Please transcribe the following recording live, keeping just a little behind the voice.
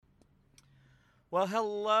Well,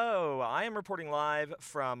 hello. I am reporting live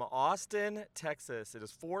from Austin, Texas. It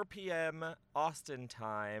is 4 p.m. Austin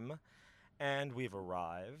time, and we've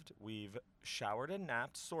arrived. We've showered and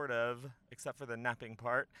napped, sort of, except for the napping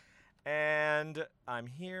part. And I'm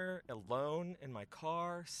here alone in my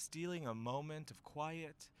car, stealing a moment of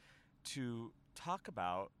quiet to talk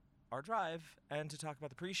about our drive and to talk about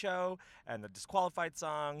the pre-show and the disqualified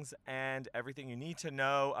songs and everything you need to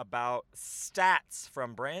know about stats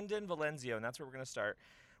from Brandon Valenzio. And that's where we're going to start.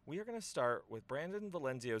 We are going to start with Brandon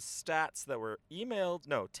Valenzio's stats that were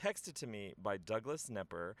texted to me by Douglas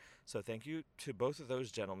Nepper. So thank you to both of those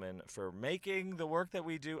gentlemen for making the work that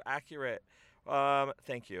we do accurate.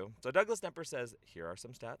 Thank you. So Douglas Nepper says, here are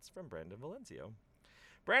some stats from Brandon Valenzio.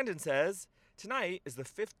 Brandon says, tonight is the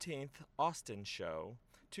 15th Austin show.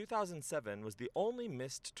 2007 was the only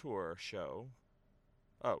missed tour show.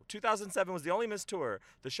 2007 was the only missed tour.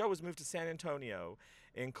 The show was moved to San Antonio.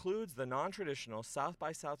 Includes the non-traditional South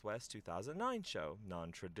by Southwest 2009 show.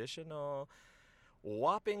 Non-traditional.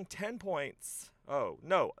 Whopping 10 points. Oh,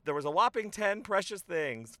 no. There was a whopping 10 precious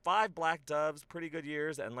things. 5 black doves, pretty good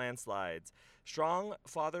years, and landslides. Strong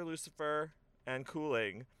Father Lucifer and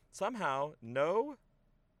cooling. Somehow, no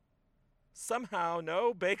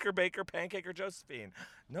Baker, Pancake, or Josephine.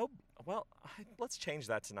 No, well, let's change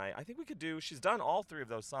that tonight. I think we could do, she's done all 3 of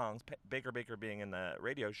those songs, Baker being in the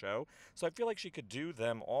radio show, so I feel like she could do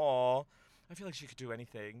them all. I feel like she could do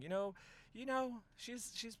anything.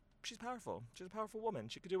 She's powerful. She's a powerful woman.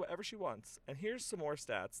 She could do whatever she wants. And here's some more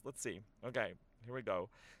stats. Let's see. Okay, here we go.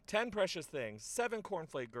 10 precious things, 7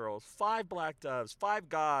 cornflake girls, 5 black doves, 5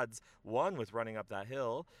 gods, 1 with running up that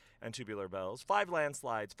hill, and tubular bells, 5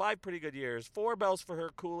 landslides, 5 pretty good years, 4 bells for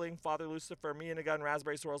her cooling, Father Lucifer, me and a gun,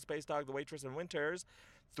 raspberry swirl, space dog, the waitress, and winters,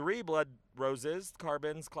 3 blood roses,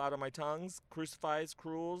 carbons, cloud on my tongues, crucifies,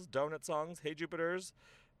 cruels, donut songs, hey Jupiters,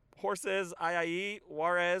 horses, I.I.E.,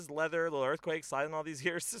 Juarez, leather, little earthquake, silent all these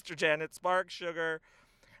years, Sister Janet, spark, sugar,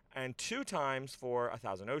 and 2 times for A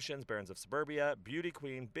Thousand Oceans, Barons of Suburbia, Beauty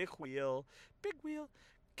Queen, Big Wheel,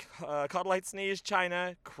 Caudalite Sneeze,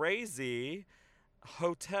 China, Crazy,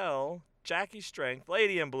 Hotel, Jackie Strength,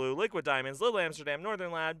 Lady in Blue, Liquid Diamonds, Little Amsterdam,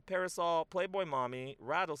 Northern Lad, Parasol, Playboy Mommy,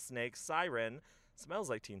 Rattlesnake, Siren, Smells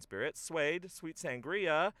Like Teen Spirit, Suede, Sweet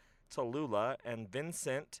Sangria, Tallulah, and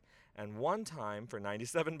Vincent, and 1 time for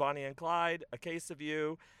 97 Bonnie and Clyde, A Case of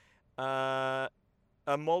You, A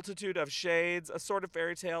Multitude of Shades, A Sort of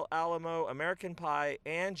Fairy Tale, Alamo, American Pie,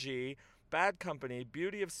 Angie, Bad Company,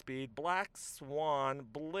 Beauty of Speed, Black Swan,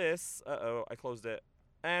 Bliss, I closed it,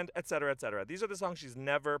 and etc., etc. These are the songs she's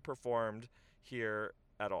never performed here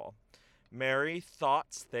at all. Mary,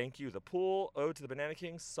 Thoughts, Thank You, The Pool, Ode to the Banana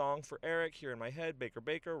King, Song for Eric, Here in My Head,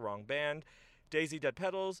 Baker, Wrong Band, Daisy, Dead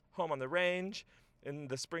Petals, Home on the Range, In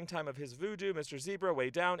the Springtime of His Voodoo, Mr. Zebra,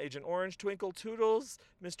 Way Down, Agent Orange, Twinkle, Toodles,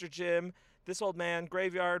 Mr. Jim, This Old Man,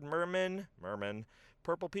 Graveyard, Merman,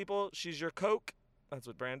 Purple People, She's Your Coke, that's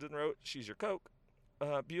what Brandon wrote, She's Your Coke,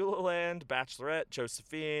 Beulah Land, Bachelorette,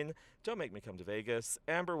 Josephine, Don't Make Me Come to Vegas,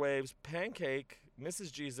 Amber Waves, Pancake,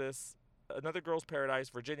 Mrs. Jesus, Another Girl's Paradise,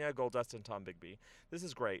 Virginia, Goldust, and Tom Bigby. This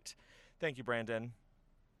is great. Thank you, Brandon.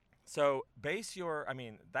 So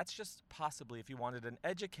that's just possibly if you wanted an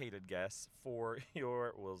educated guess for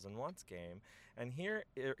your Wills and Wants game. And here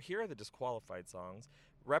are the disqualified songs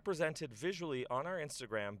represented visually on our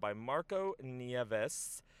Instagram by Marco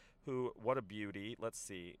Nieves, who, what a beauty. Let's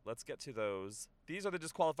see. Let's get to those. These are the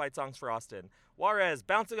disqualified songs for Austin. Juarez,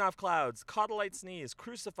 Bouncing Off Clouds, Caudalite Sneeze,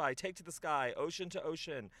 Crucify, Take to the Sky, Ocean to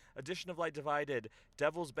Ocean, Addition of Light Divided,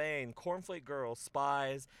 Devil's Bane, Cornflake Girl,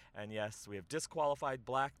 Spies, and yes, we have disqualified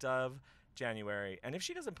Black Dove, January. And if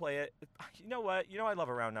she doesn't play it, you know what? I love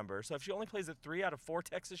a round number. So if she only plays it 3 out of 4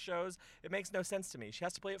 Texas shows, it makes no sense to me. She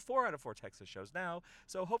has to play it 4 out of 4 Texas shows now.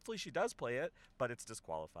 So hopefully she does play it, but it's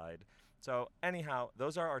disqualified. So anyhow,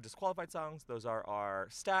 those are our disqualified songs. Those are our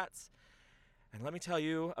stats. And let me tell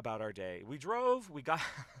you about our day. Let me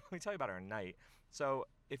tell you about our night. So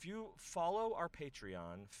if you follow our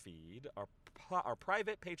Patreon feed, our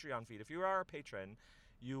private Patreon feed, if you are our patron,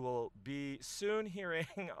 you will be soon hearing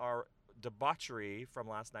our debauchery from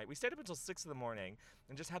last night. We stayed up until 6 in the morning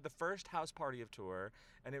and just had the first house party of tour,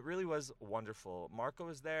 and it really was wonderful. Marco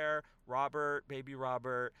was there, Robert, baby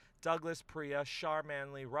Robert, Douglas, Priya, Char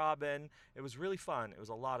Manley, Robin. It was really fun. It was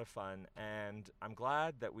a lot of fun, and I'm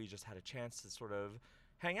glad that we just had a chance to sort of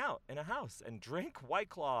hang out in a house and drink White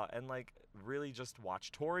Claw and really just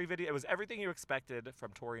watch Tory video. It was everything you expected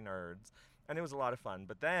from Tory nerds, and it was a lot of fun.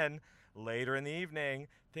 But then later in the evening,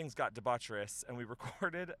 things got debaucherous, and we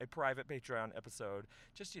recorded a private Patreon episode.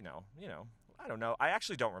 Just, I don't know. I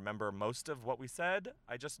actually don't remember most of what we said.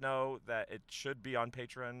 I just know that it should be on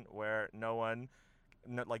Patreon where no one,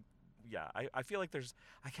 no, like, yeah, I feel like there's,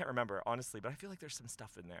 I can't remember honestly, but I feel like there's some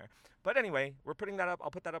stuff in there. But anyway, we're putting that up.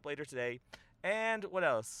 I'll put that up later today. And what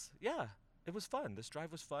else? Yeah, it was fun. This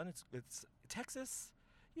drive was fun. It's Texas.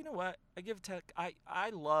 You know what? I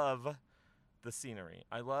love the scenery.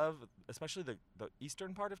 I love, especially the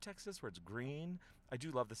eastern part of Texas where it's green. I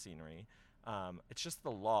do love the scenery. It's just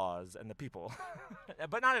the laws and the people,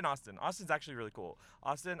 but not in Austin. Austin's actually really cool.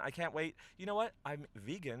 Austin, I can't wait. You know what? I'm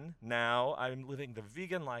vegan now. I'm living the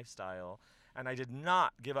vegan lifestyle, and I did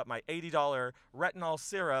not give up my $80 retinol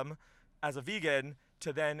serum as a vegan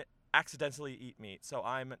to then accidentally eat meat. So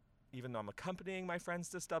even though I'm accompanying my friends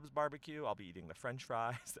to Stubbs Barbecue, I'll be eating the French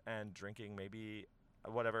fries and drinking maybe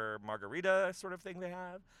whatever margarita sort of thing they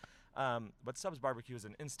have. But Stubbs Barbecue is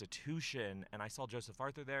an institution, and I saw Joseph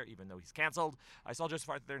Arthur there, even though he's canceled. I saw Joseph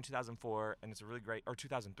Arthur there in 2004, and it's a really great, or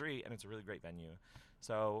 2003, and it's a really great venue.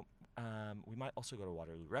 So we might also go to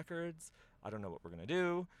Waterloo Records. I don't know what we're gonna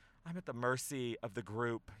do. I'm at the mercy of the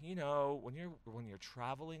group. You know, when you're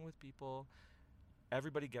traveling with people,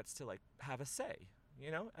 everybody gets to like have a say. You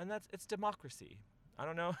know, and it's democracy. I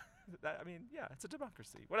don't know. Yeah, it's a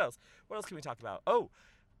democracy. What else? What else can we talk about? Oh,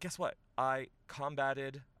 guess what? I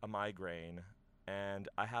combated a migraine, and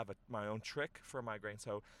I have my own trick for a migraine.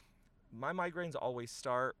 So my migraines always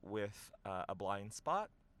start with a blind spot.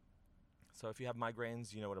 So if you have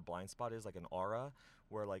migraines, you know what a blind spot is, like an aura,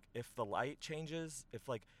 where like if the light changes, if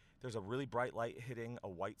like there's a really bright light hitting a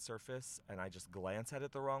white surface and I just glance at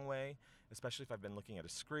it the wrong way, especially if I've been looking at a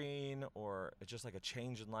screen or it's just like a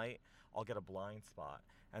change in light, I'll get a blind spot.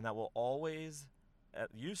 And that will always,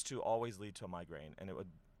 used to always lead to a migraine. And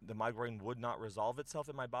the migraine would not resolve itself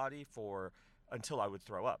in my body until I would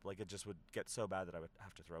throw up. Like it just would get so bad that I would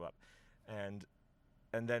have to throw up. And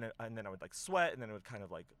then I would like sweat, and then it would kind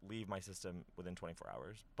of like leave my system within 24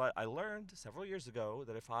 hours. But I learned several years ago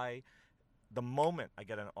that the moment I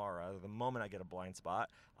get an aura, the moment I get a blind spot,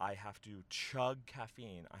 I have to chug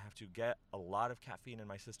caffeine. I have to get a lot of caffeine in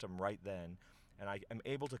my system right then, and I am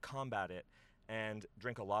able to combat it and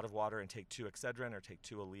drink a lot of water and take 2 Excedrin or take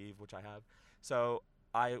 2 Aleve, which I have. So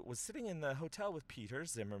I was sitting in the hotel with Peter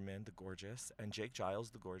Zimmerman, the gorgeous, and Jake Giles,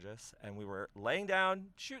 the gorgeous, and we were laying down,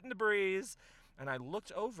 shooting the breeze, and I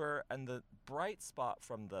looked over, and the bright spot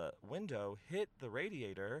from the window hit the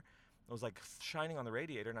radiator. It was like shining on the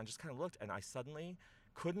radiator, and I just kind of looked, and I suddenly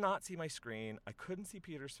could not see my screen. I couldn't see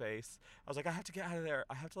Peter's face. I was like, I have to get out of there.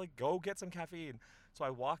 I have to like go get some caffeine. So I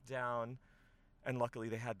walked down, and luckily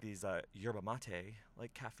they had these yerba mate,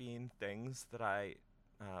 like caffeine things that I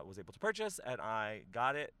was able to purchase, and I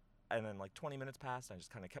got it. And then like 20 minutes passed, and I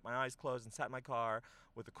just kind of kept my eyes closed and sat in my car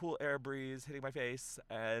with the cool air breeze hitting my face,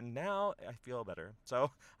 and now I feel better.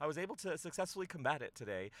 So I was able to successfully combat it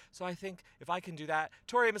today. So I think if I can do that,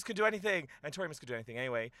 Tori Amos can do anything, and Tori Amos can do anything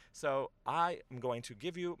anyway. So I am going to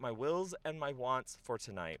give you my wills and my wants for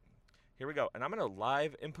tonight. Here we go. And I'm going to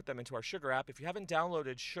live input them into our Sugar app. If you haven't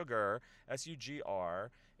downloaded Sugar, SUGR,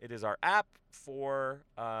 it is our app for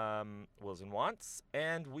wills and wants,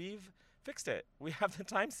 and we've fixed it. We have the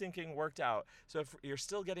time syncing worked out. So if you're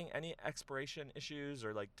still getting any expiration issues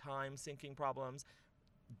or like time syncing problems,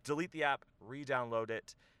 delete the app, re-download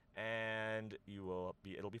it, and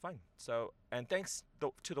it'll be fine. So, and thanks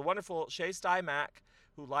to the wonderful Shay Stymac,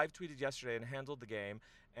 who live tweeted yesterday and handled the game,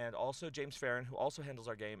 and also James Farron, who also handles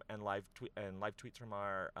our game and live tweets from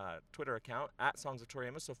our Twitter account at Songs of Tori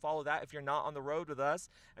Amos. So follow that if you're not on the road with us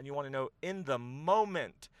and you want to know in the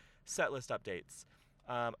moment setlist updates.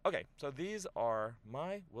 Okay, so these are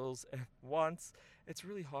my wills and wants. It's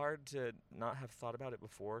really hard to not have thought about it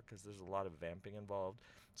before because there's a lot of vamping involved.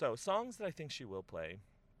 So songs that I think she will play.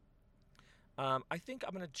 I think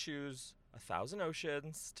I'm going to choose 1,000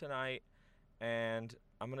 Oceans tonight, and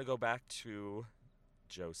I'm going to go back to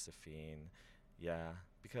Josephine. Yeah,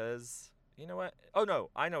 because you know what? Oh, no,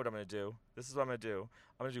 I know what I'm going to do. This is what I'm going to do.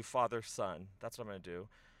 I'm going to do Father, Son. That's what I'm going to do.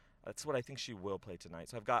 That's what I think she will play tonight.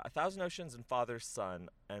 So I've got 1,000 Oceans and Father, Son.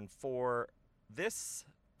 And for this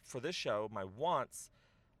show, my wants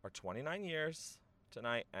are 29 years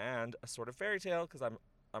tonight and a sort of fairy tale because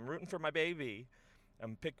I'm rooting for my baby.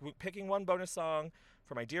 I'm picking one bonus song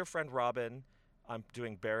for my dear friend Robin. I'm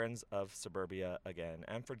doing Barons of Suburbia again,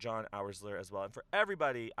 and for John Auersler as well, and for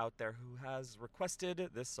everybody out there who has requested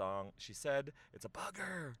this song. She said it's a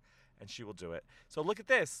bugger, and she will do it. So look at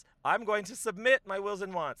this. I'm going to submit my wills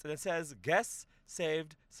and wants, and it says guess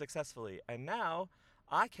saved successfully. And now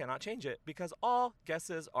I cannot change it because all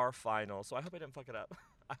guesses are final. So I hope I didn't fuck it up.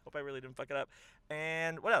 I hope I really didn't fuck it up.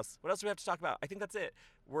 And what else? What else do we have to talk about? I think that's it.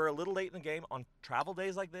 We're a little late in the game on travel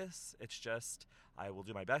days like this. It's just, I will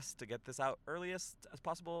do my best to get this out earliest as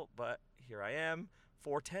possible, but here I am,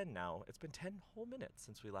 4:10 now. It's been 10 whole minutes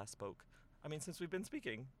since we last spoke. I mean, since we've been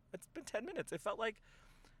speaking. It's been 10 minutes. It felt like,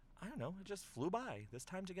 I don't know, it just flew by. This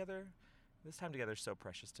time together is so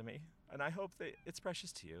precious to me. And I hope that it's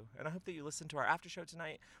precious to you. And I hope that you listen to our after show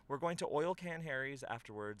tonight. We're going to Oil Can Harry's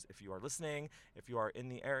afterwards. If you are listening, if you are in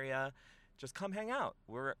the area, just come hang out.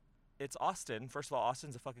 It's Austin. First of all,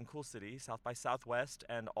 Austin's a fucking cool city. South by Southwest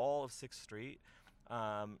and all of 6th Street.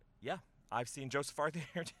 Yeah, I've seen Joseph Farr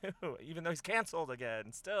there too, even though he's canceled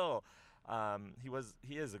again. Still,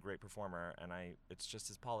 he is a great performer, and it's just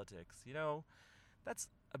his politics. You know, that's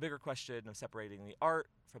a bigger question of separating the art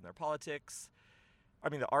from their politics. I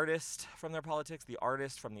mean, the artist from their politics, the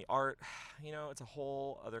artist from the art. You know, it's a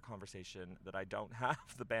whole other conversation that I don't have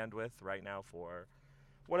the bandwidth right now for.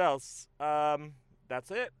 What else?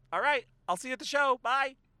 That's it. All right. I'll see you at the show.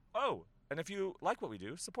 Bye. Oh, and if you like what we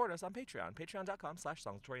do, support us on Patreon.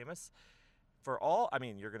 Patreon.com/Songsatoriamus. For all, I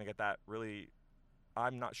mean, you're going to get that really,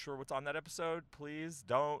 I'm not sure what's on that episode. Please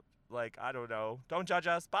don't, I don't know. Don't judge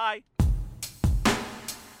us. Bye.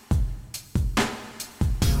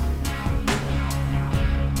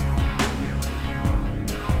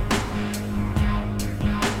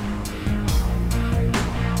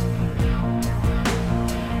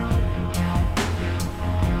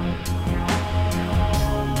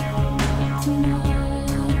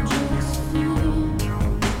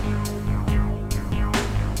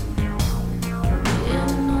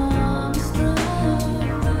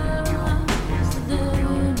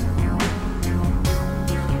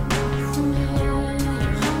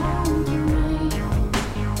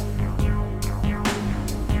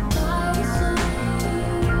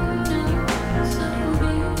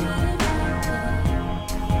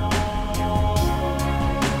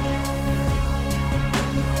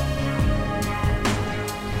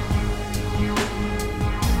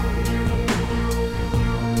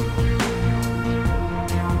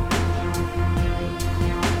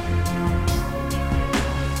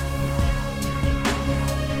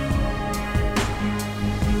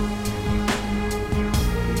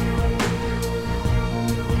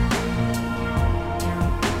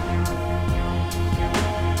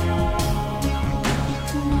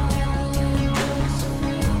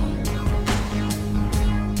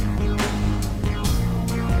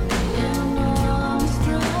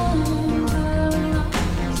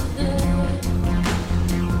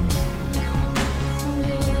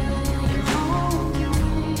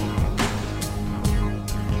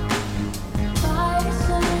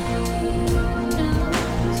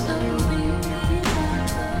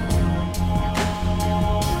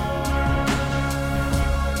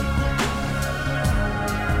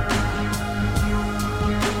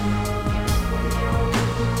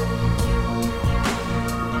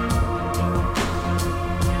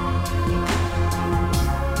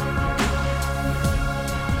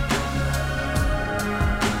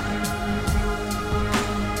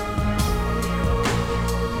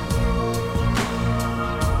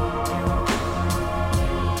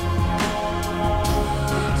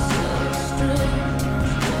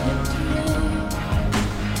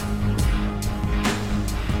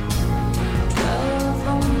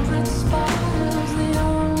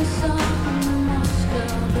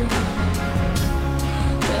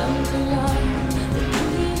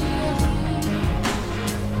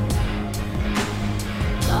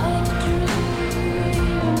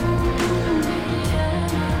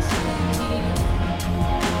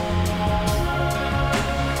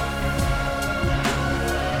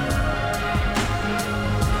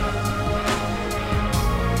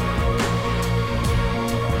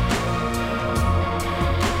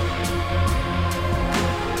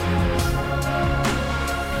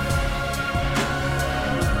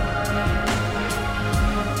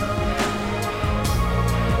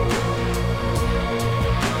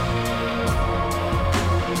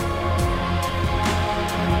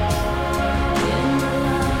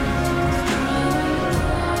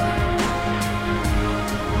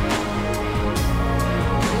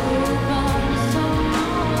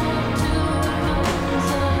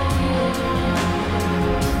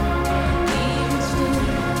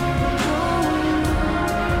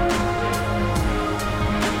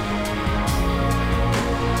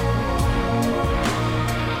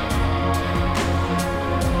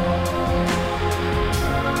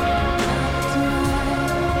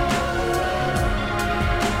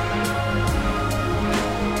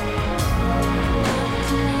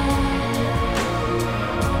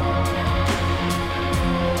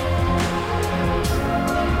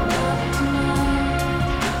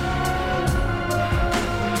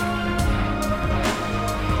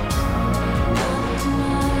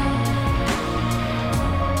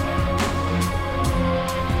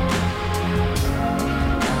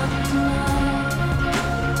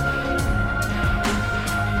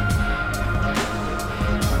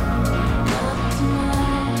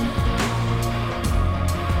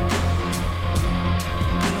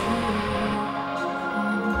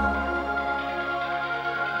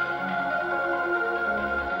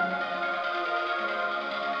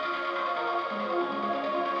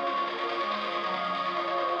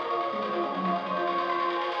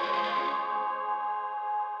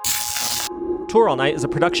 Tour All Night is a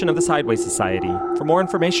production of the Sideways Society. For more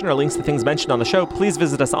information or links to things mentioned on the show, please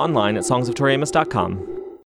visit us online at songsoftoriamos.com.